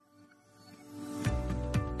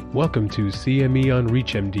Welcome to CME on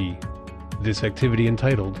ReachMD. This activity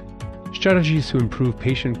entitled Strategies to Improve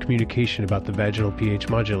Patient Communication about the Vaginal pH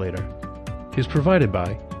Modulator is provided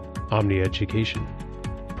by Omni Education.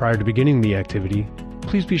 Prior to beginning the activity,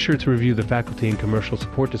 please be sure to review the faculty and commercial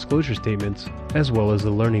support disclosure statements as well as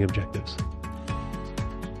the learning objectives.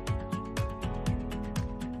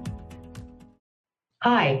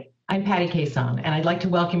 Hi, I'm Patty Cason, and I'd like to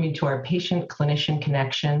welcome you to our patient-clinician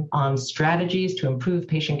connection on strategies to improve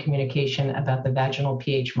patient communication about the vaginal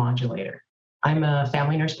pH modulator. I'm a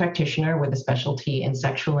family nurse practitioner with a specialty in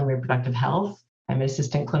sexual and reproductive health. I'm an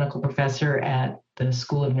assistant clinical professor at the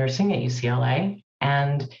School of Nursing at UCLA.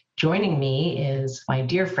 And joining me is my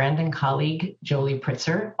dear friend and colleague, Jolie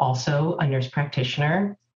Pritzer, also a nurse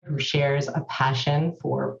practitioner who shares a passion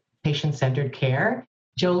for patient-centered care.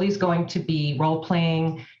 Jolie's going to be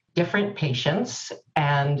role-playing different patients,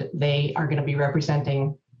 and they are going to be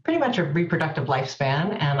representing pretty much a reproductive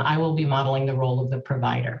lifespan, and I will be modeling the role of the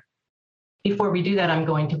provider. Before we do that, I'm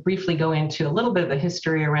going to briefly go into a little bit of the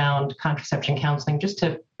history around contraception counseling, just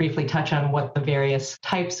to briefly touch on what the various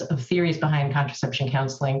types of theories behind contraception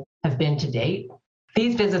counseling have been to date.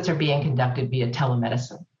 These visits are being conducted via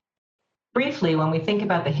telemedicine. Briefly, when we think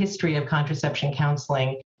about the history of contraception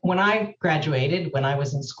counseling, when I graduated, when I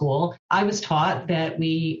was in school, I was taught that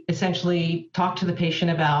we essentially talk to the patient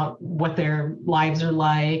about what their lives are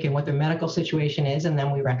like and what their medical situation is, and then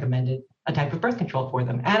we recommended a type of birth control for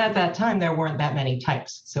them. And at that time, there weren't that many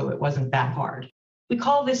types, so it wasn't that hard. We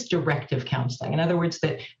call this directive counseling. In other words,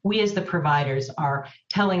 that we as the providers are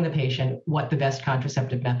telling the patient what the best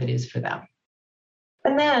contraceptive method is for them.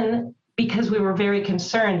 And then, because we were very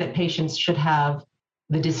concerned that patients should have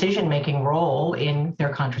the decision-making role in their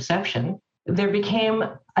contraception, there became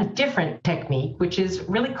a different technique, which is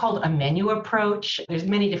really called a menu approach. There's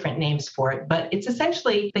many different names for it, but it's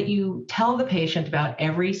essentially that you tell the patient about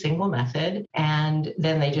every single method, and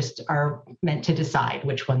then they just are meant to decide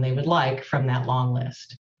which one they would like from that long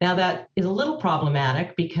list. Now, that is a little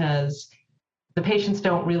problematic because the patients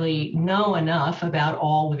don't really know enough about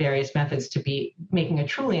all the various methods to be making a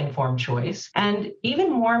truly informed choice. And even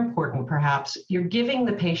more important, perhaps, you're giving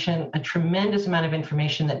the patient a tremendous amount of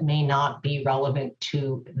information that may not be relevant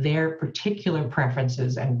to their particular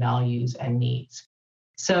preferences and values and needs.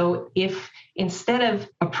 So if instead of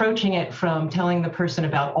approaching it from telling the person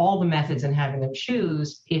about all the methods and having them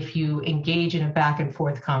choose, if you engage in a back and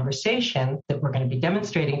forth conversation that we're going to be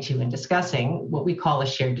demonstrating to you and discussing, what we call a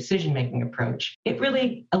shared decision-making approach, it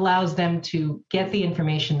really allows them to get the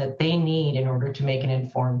information that they need in order to make an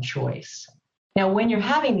informed choice. Now, when you're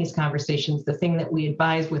having these conversations, the thing that we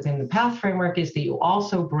advise within the PATH framework is that you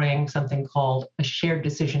also bring something called a shared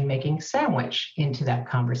decision-making sandwich into that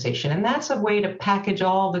conversation. And that's a way to package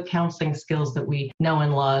all the counseling skills that we know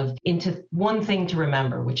and love into one thing to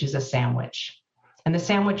remember, which is a sandwich. And the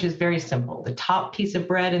sandwich is very simple. The top piece of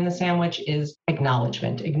bread in the sandwich is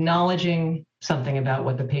acknowledgement, acknowledging something about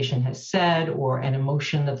what the patient has said or an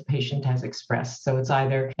emotion that the patient has expressed. So it's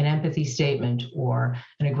either an empathy statement or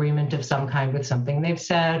an agreement of some kind with something they've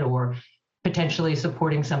said, or potentially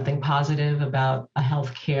supporting something positive about a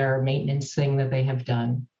healthcare maintenance thing that they have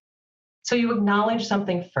done. So you acknowledge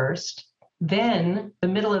something first. Then the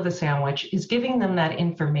middle of the sandwich is giving them that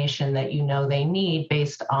information that you know they need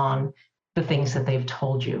based on the things that they've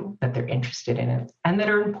told you that they're interested in it and that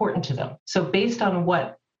are important to them. So based on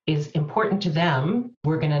what is important to them,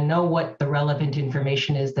 we're going to know what the relevant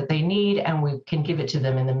information is that they need, and we can give it to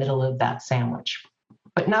them in the middle of that sandwich.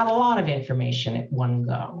 But not a lot of information at one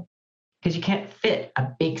go, because you can't fit a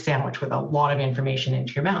big sandwich with a lot of information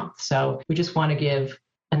into your mouth. So we just want to give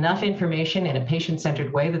enough information in a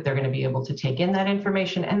patient-centered way that they're going to be able to take in that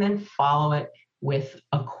information and then follow it with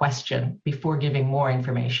a question before giving more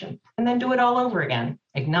information, and then do it all over again.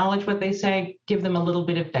 Acknowledge what they say, give them a little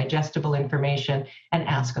bit of digestible information, and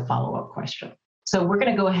ask a follow-up question. So we're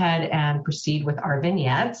going to go ahead and proceed with our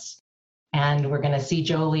vignettes, and we're going to see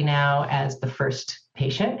Jolie now as the first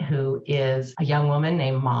patient, who is a young woman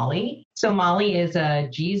named Molly. So Molly is a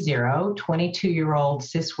G0, 22-year-old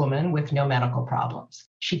cis woman with no medical problems.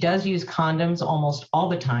 She does use condoms almost all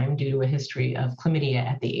the time due to a history of chlamydia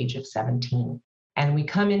at the age of 17. And we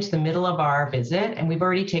come into the middle of our visit, and we've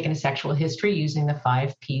already taken a sexual history using the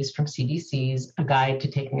 5 Ps from CDC's A Guide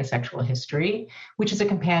to Taking a Sexual History, which is a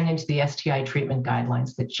companion to the STI treatment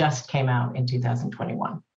guidelines that just came out in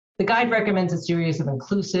 2021. The guide recommends a series of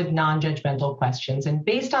inclusive, non-judgmental questions. And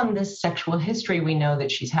based on this sexual history, we know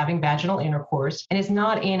that she's having vaginal intercourse and is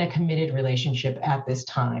not in a committed relationship at this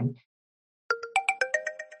time.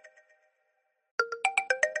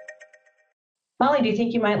 Molly, do you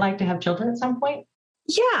think you might like to have children at some point?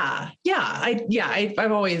 I've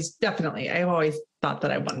always thought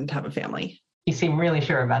that I wanted to have a family. You seem really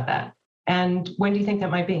sure about that. And when do you think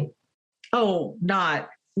that might be?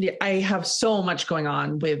 I have so much going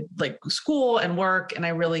on with like school and work, and I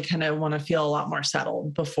really kind of want to feel a lot more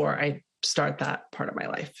settled before I start that part of my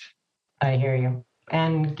life. I hear you.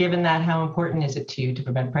 And given that, how important is it to you to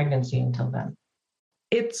prevent pregnancy until then?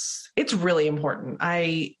 It's really important.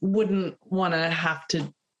 I wouldn't want to have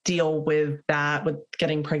to deal with that, with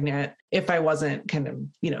getting pregnant, if I wasn't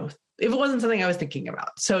if it wasn't something I was thinking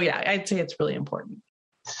about. So yeah, I'd say it's really important.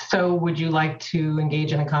 So would you like to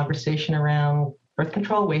engage in a conversation around birth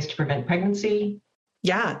control, ways to prevent pregnancy?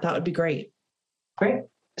 Yeah, that would be great. Great.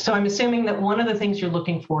 So I'm assuming that one of the things you're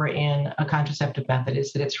looking for in a contraceptive method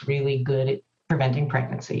is that it's really good at preventing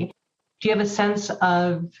pregnancy. Do you have a sense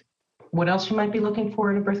of what else you might be looking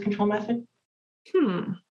for in a birth control method?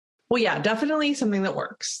 Well, yeah, definitely something that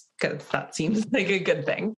works, because that seems like a good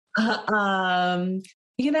thing.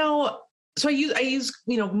 So I use,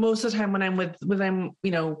 most of the time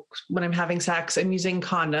when I'm having sex, I'm using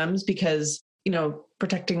condoms because,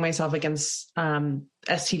 protecting myself against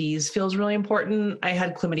STDs feels really important. I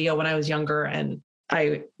had chlamydia when I was younger, and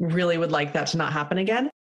I really would like that to not happen again.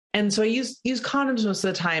 And so I use condoms most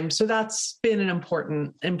of the time. So that's been an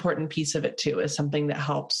important piece of it too, is something that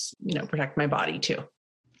helps, protect my body too.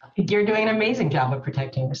 You're doing an amazing job of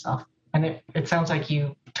protecting yourself. And it sounds like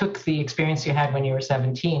you took the experience you had when you were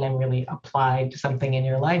 17 and really applied something in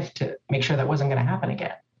your life to make sure that wasn't going to happen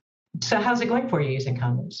again. So how's it going for you using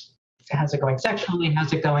condoms? How's it going sexually?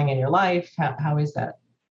 How's it going in your life? How is that?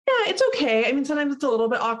 Yeah, it's okay. I mean, sometimes it's a little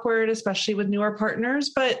bit awkward, especially with newer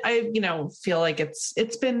partners, but I, feel like it's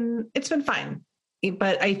been fine.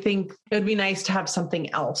 But I think it would be nice to have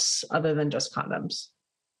something else other than just condoms.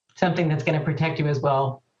 Something that's going to protect you as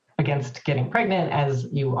well against getting pregnant as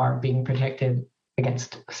you are being protected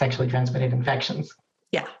against sexually transmitted infections.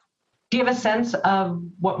 Yeah. Do you have a sense of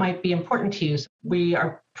what might be important to you? We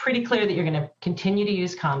are pretty clear that you're going to continue to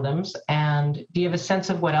use condoms. And do you have a sense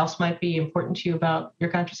of what else might be important to you about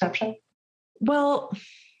your contraception? Well,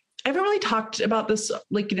 I haven't really talked about this,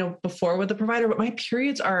 before with the provider, but my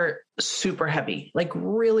periods are super heavy, like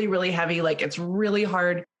really, really heavy. Like it's really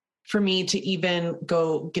hard for me to even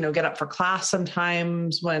go, get up for class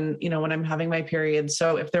sometimes when I'm having my period.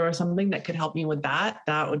 So if there was something that could help me with that,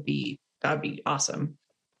 that would be awesome.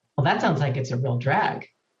 Well, that sounds like it's a real drag.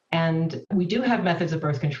 And we do have methods of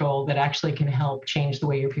birth control that actually can help change the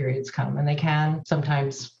way your periods come. And they can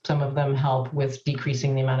sometimes, some of them help with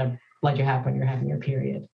decreasing the amount of blood you have when you're having your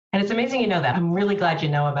period. And it's amazing you know that. I'm really glad you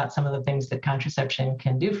know about some of the things that contraception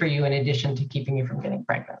can do for you in addition to keeping you from getting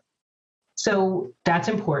pregnant. So that's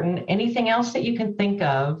important. Anything else that you can think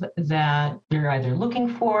of that you're either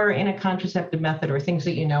looking for in a contraceptive method or things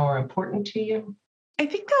that you know are important to you? I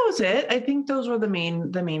think that was it. I think those were the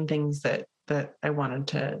main things that I wanted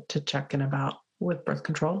to check in about with birth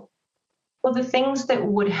control. Well, the things that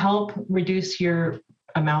would help reduce your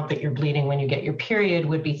amount that you're bleeding when you get your period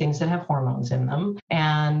would be things that have hormones in them.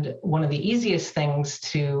 And one of the easiest things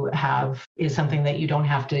to have is something that you don't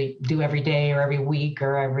have to do every day or every week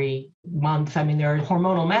or every month. I mean, there are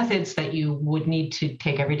hormonal methods that you would need to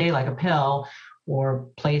take every day, like a pill, or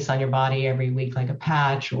place on your body every week, like a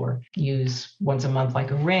patch, or use once a month,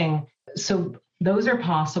 like a ring. So those are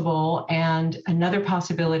possible. And another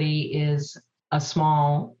possibility is a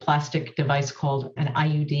small plastic device called an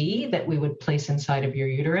IUD that we would place inside of your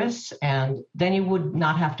uterus. And then you would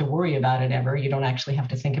not have to worry about it ever. You don't actually have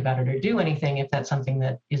to think about it or do anything if that's something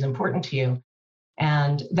that is important to you.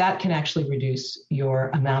 And that can actually reduce your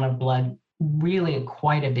amount of blood really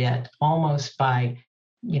quite a bit, almost by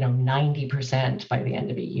 90% by the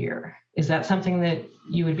end of a year. Is that something that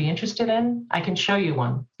you would be interested in? I can show you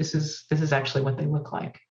one. This is actually what they look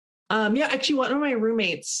like. Yeah, actually one of my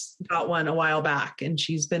roommates got one a while back and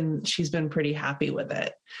she's been pretty happy with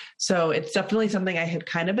it. So it's definitely something I had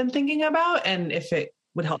kind of been thinking about. And if it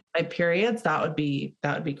would help my periods, that would be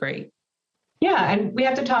great. Yeah. And we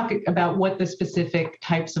have to talk about what the specific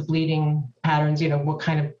types of bleeding patterns, what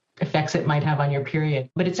kind of effects it might have on your period.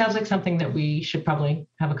 But it sounds like something that we should probably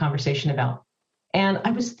have a conversation about. And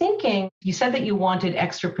I was thinking, you said that you wanted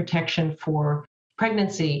extra protection for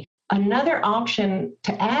pregnancy. Another option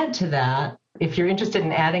to add to that, if you're interested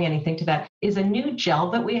in adding anything to that, is a new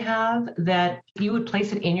gel that we have that you would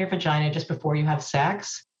place it in your vagina just before you have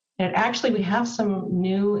sex. And actually, we have some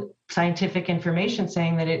new scientific information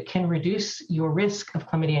saying that it can reduce your risk of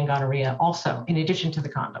chlamydia and gonorrhea also, in addition to the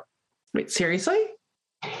condom. Wait, seriously?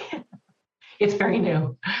 It's very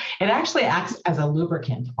new. It actually acts as a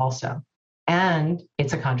lubricant also, and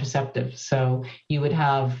it's a contraceptive. So you would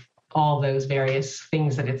have all those various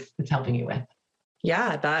things that it's helping you with.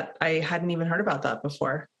 Yeah, that I hadn't even heard about that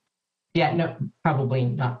before. Yeah, no, probably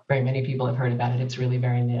not very many people have heard about it. It's really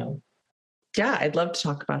very new. Yeah, I'd love to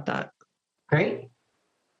talk about that. Great.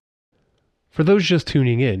 For those just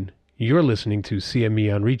tuning in, you're listening to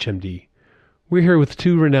CME on ReachMD. We're here with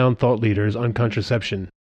two renowned thought leaders on contraception,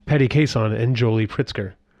 Patty Cason and Jolie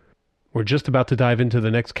Pritzker. We're just about to dive into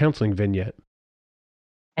the next counseling vignette.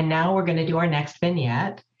 And now we're going to do our next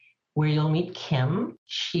vignette where you'll meet Kim.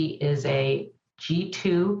 She is a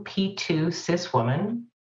G2, P2 cis woman.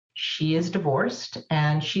 She is divorced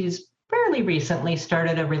and she's fairly recently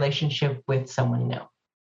started a relationship with someone new.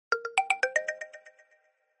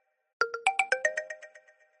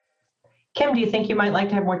 Kim, do you think you might like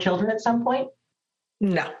to have more children at some point?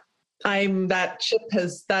 No. That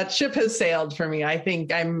ship has sailed for me. I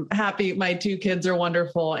think I'm happy. My two kids are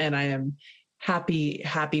wonderful and I am happy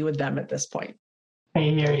with them at this point. I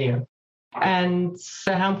hear you. And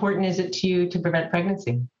so how important is it to you to prevent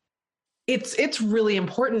pregnancy? It's really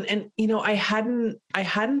important. And, I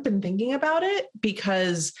hadn't been thinking about it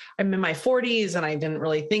because I'm in my 40s and I didn't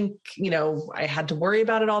really think, I had to worry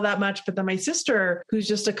about it all that much. But then my sister, who's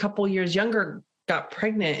just a couple years younger, got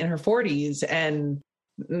pregnant in her 40s. And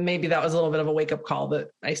maybe that was a little bit of a wake up call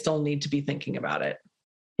that I still need to be thinking about it.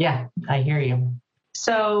 Yeah, I hear you.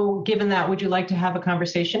 So given that, would you like to have a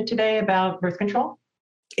conversation today about birth control?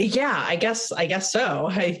 Yeah, I guess so.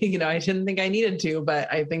 I didn't think I needed to, but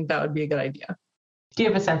I think that would be a good idea. Do you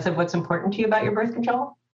have a sense of what's important to you about your birth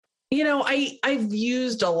control? I've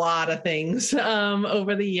used a lot of things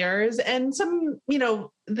over the years, and some,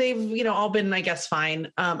 they've, all been, I guess, fine.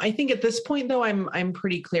 I think at this point, though, I'm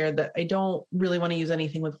pretty clear that I don't really want to use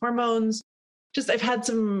anything with hormones. Just I've had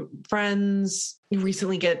some friends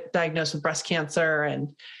recently get diagnosed with breast cancer,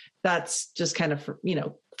 and that's just kind of,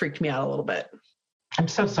 freaked me out a little bit. I'm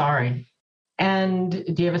so sorry. And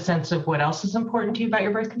do you have a sense of what else is important to you about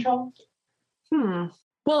your birth control?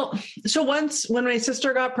 Well, so once when my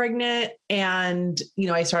sister got pregnant and,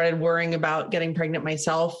 I started worrying about getting pregnant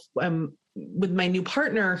myself, with my new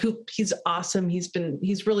partner, who he's awesome.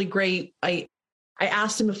 He's really great. I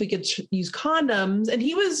asked him if we could use condoms and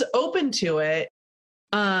he was open to it.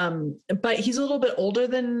 But he's a little bit older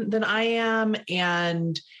than I am.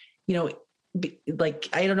 And,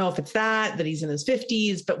 I don't know if it's that he's in his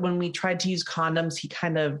 50s, but when we tried to use condoms, he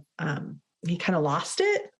kind of lost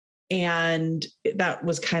it. And that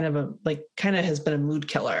was kind of has been a mood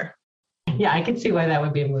killer. Yeah, I can see why that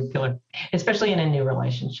would be a mood killer, especially in a new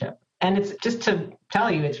relationship. And it's just to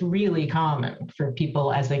tell you, it's really common for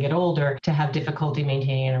people as they get older to have difficulty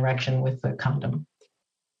maintaining an erection with the condom.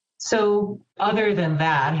 So other than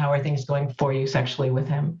that, how are things going for you sexually with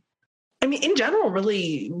him? I mean, in general,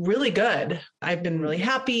 really, really good. I've been really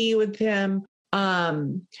happy with him.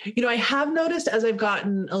 I have noticed as I've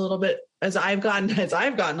gotten a little bit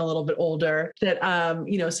older that,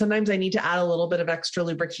 sometimes I need to add a little bit of extra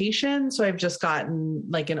lubrication. So I've just gotten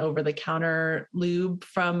like an over-the-counter lube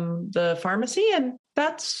from the pharmacy. And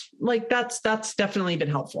that's definitely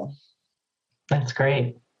been helpful. That's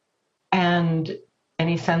great. And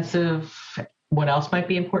any sense of what else might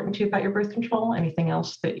be important to you about your birth control? Anything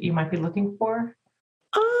else that you might be looking for?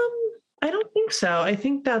 I don't think so. I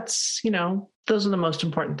think that's, those are the most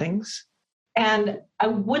important things. And I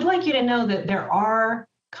would like you to know that there are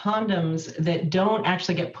condoms that don't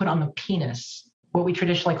actually get put on the penis, what we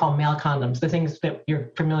traditionally call male condoms, the things that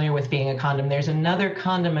you're familiar with being a condom. There's another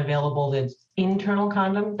condom available that's internal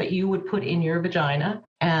condom that you would put in your vagina.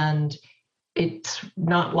 And it's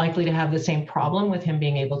not likely to have the same problem with him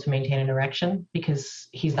being able to maintain an erection because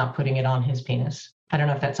he's not putting it on his penis. I don't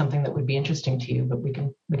know if that's something that would be interesting to you, but we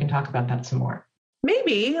can talk about that some more.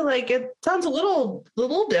 Maybe, it sounds a little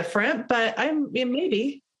different, but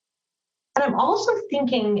maybe. And I'm also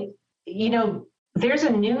thinking, there's a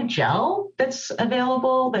new gel that's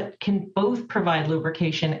available that can both provide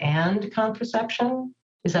lubrication and contraception.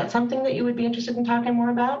 Is that something that you would be interested in talking more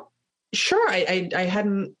about? Sure. I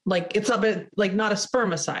hadn't, it's a bit not a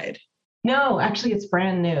spermicide. No, actually it's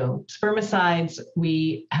brand new. Spermicides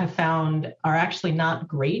we have found are actually not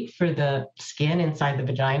great for the skin inside the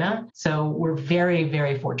vagina. So we're very,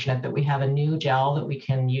 very fortunate that we have a new gel that we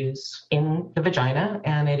can use in the vagina,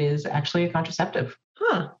 and it is actually a contraceptive.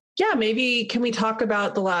 Huh. Yeah, maybe can we talk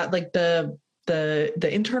about the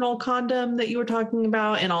internal condom that you were talking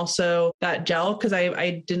about and also that gel? Because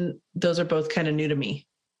I didn't, those are both kind of new to me.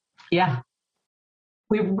 Yeah.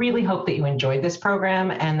 We really hope that you enjoyed this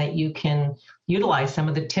program and that you can utilize some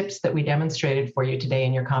of the tips that we demonstrated for you today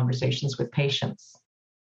in your conversations with patients.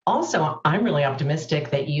 Also, I'm really optimistic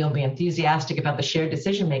that you'll be enthusiastic about the shared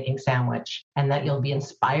decision-making sandwich and that you'll be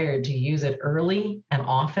inspired to use it early and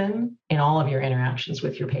often in all of your interactions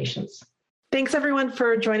with your patients. Thanks everyone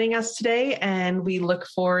for joining us today, and we look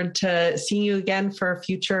forward to seeing you again for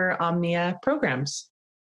future Omnia programs.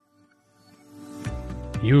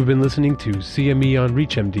 You have been listening to CME on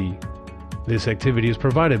ReachMD. This activity is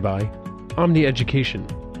provided by Omnia Education.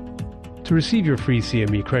 To receive your free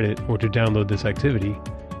CME credit or to download this activity,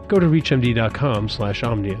 go to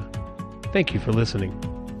reachmd.com/omnia. Thank you for listening.